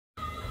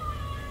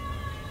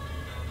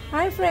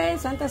Hi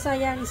friends, Santa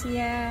Sayang is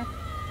here.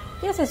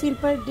 Here's a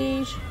simple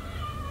dish,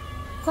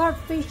 cod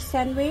fish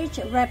sandwich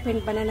wrapped in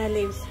banana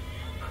leaves.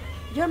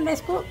 Jom,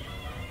 let's cook.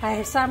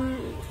 I have some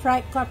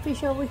fried cod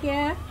fish over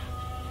here.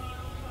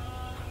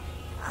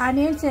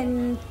 Onions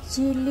and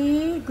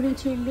chili, green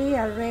chili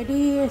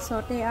already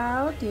sauteed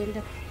out in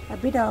a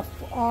bit of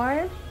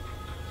oil.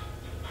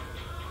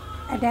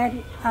 And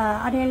then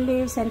onion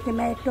leaves and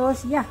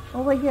tomatoes. Yeah,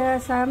 over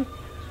here some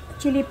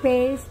chili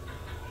paste.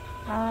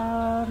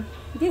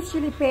 This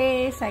chili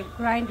paste I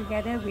grind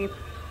together with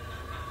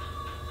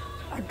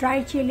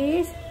dry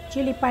chilies,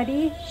 chili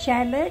padi,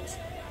 shallots,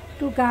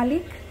 2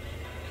 garlic.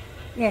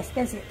 Yes,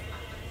 that's it.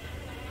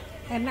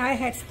 And I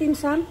had steamed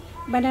some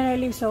banana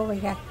leaves over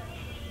here.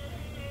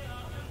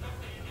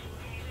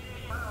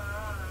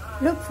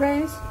 Look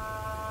friends,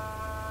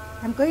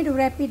 I'm going to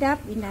wrap it up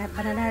in a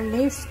banana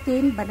leaf,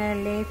 steamed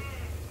banana leaf.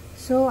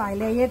 So I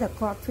layer the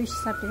cod fish,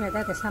 something like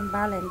that, the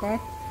sambal, and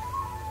that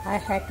I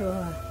had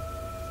to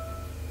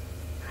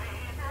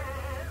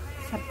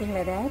something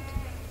like that.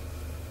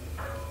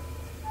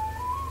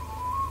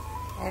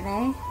 And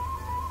then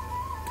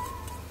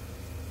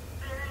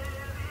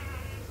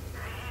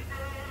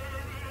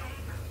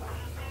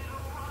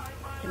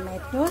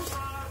tomatoes,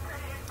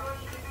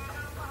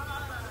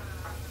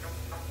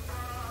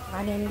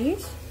 onion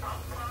leaves,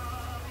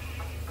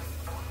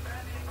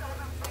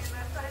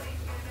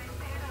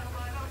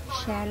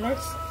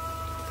 shallots,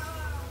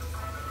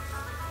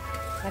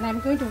 and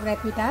I'm going to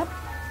wrap it up.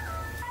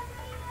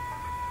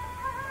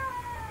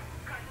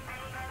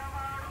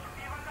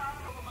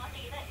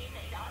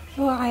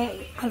 So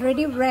I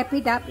already wrap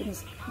it up in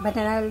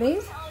banana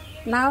leaves.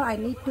 Now I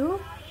need to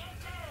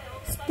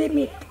steam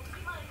it.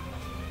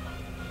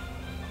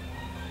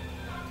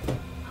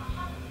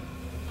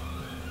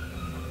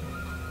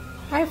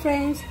 Hi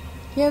friends,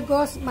 here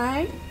goes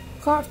my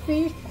cod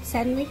fish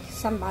sandwich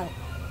sambal.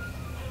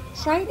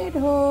 Try it at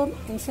home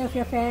and serve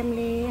your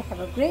family. Have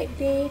a great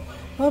day.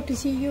 Hope to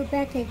see you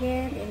back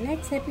again in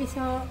next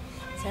episode.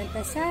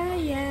 Santa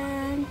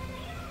Sayang.